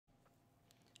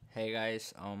Hey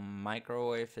guys,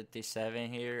 Microwave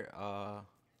 57 here. I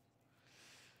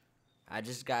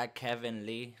just got Kevin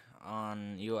Lee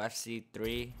on UFC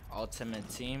 3 Ultimate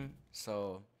Team.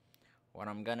 So what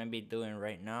I'm gonna be doing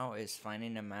right now is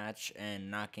finding a match and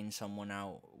knocking someone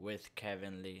out with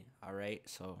Kevin Lee. Alright,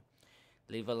 so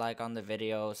leave a like on the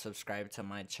video, subscribe to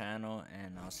my channel,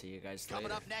 and I'll see you guys later.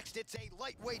 Coming up next, it's a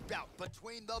lightweight bout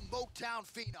between the Motown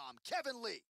phenom Kevin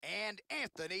Lee and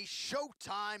Anthony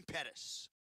Showtime Pettis.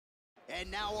 And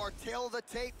now our tale of the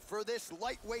tape for this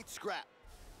lightweight scrap.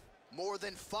 More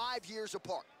than 5 years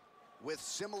apart, with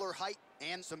similar height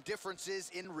and some differences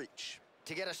in reach.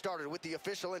 To get us started with the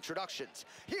official introductions,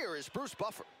 here is Bruce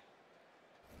Buffer.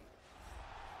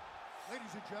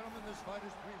 Ladies and gentlemen, this fight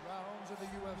is 3 rounds in the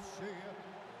UFC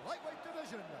lightweight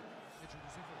division.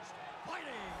 Introducing first,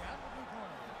 fighting out of the blue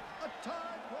corner, a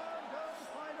Taekwondo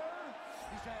fighter.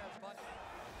 He stands by.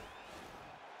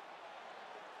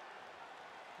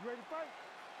 You ready to fight?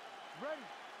 Ready.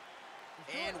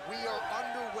 And we are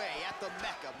underway at the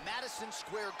Mecca, Madison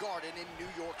Square Garden in New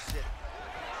York City.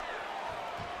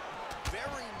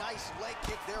 Very nice leg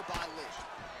kick there by Lee.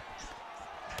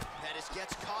 Pettis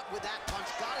gets caught with that punch.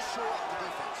 Gotta show up the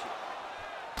defense here.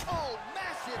 Oh,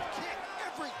 massive kick.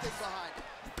 Everything behind it.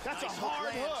 That's nice, a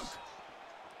hard hook.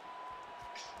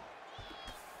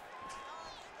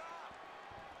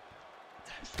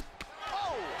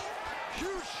 Oh,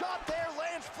 huge shot there,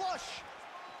 lands flush.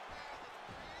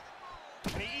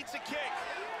 And he eats a kick.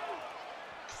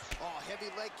 Oh,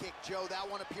 heavy leg kick, Joe. That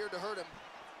one appeared to hurt him.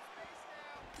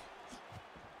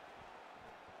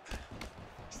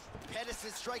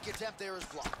 Pettis' strike attempt there is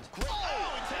blocked. Great. Oh,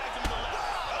 he tagged him to the left.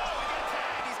 Wow. Oh, he got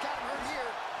tagged. He's got him hurt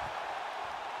here.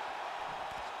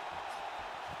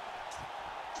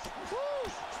 Woo!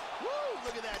 Woo!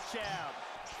 Look at that jab.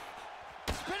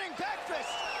 Spinning back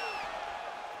fist.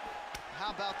 How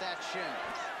about that shin?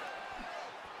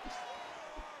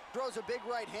 Throws a big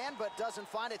right hand, but doesn't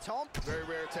find its home. Very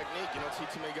rare technique. You don't see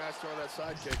too many guys throwing that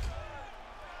side kick.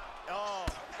 Oh,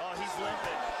 he's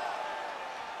limping.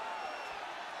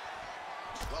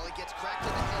 Well, he gets cracked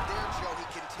in the head there, Joe. He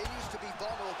continues to be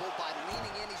vulnerable by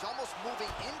leaning in. He's almost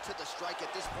moving into the strike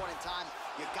at this point in time.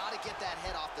 You got to get that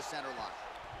head off the center line.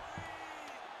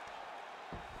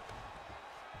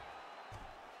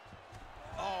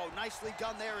 Oh, nicely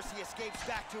done there as he escapes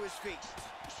back to his feet.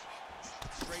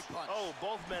 Straight punch. Oh,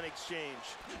 both men exchange.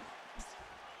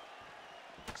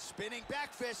 Spinning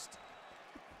back fist.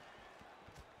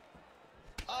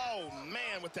 Oh,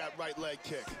 man, with that right leg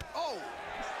kick. Oh!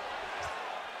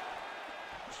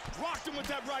 Rocked him with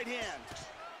that right hand.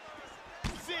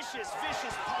 Vicious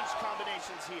punch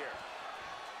combinations here.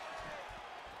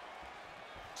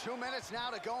 2 minutes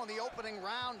now to go in the opening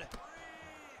round.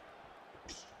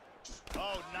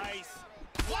 Oh, nice.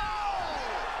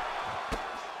 Whoa!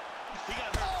 He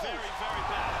got hurt very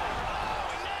badly. Oh,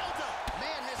 he nailed him.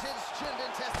 Man has his chin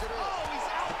been tested early. Oh, he's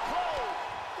out cold.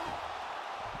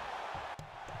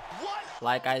 What?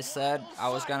 Like I said, I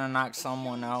was gonna knock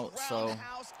someone out, so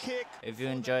if you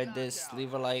enjoyed this,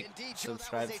 leave a like,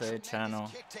 subscribe to the channel,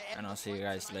 and I'll see you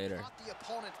guys later.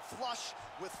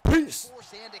 Peace!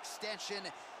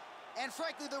 And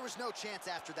frankly, there was no chance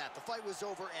after that. The fight was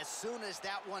over as soon as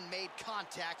that one made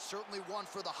contact. Certainly one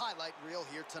for the highlight reel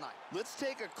here tonight. Let's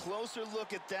take a closer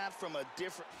look at that from a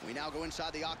different... We now go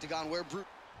inside the octagon where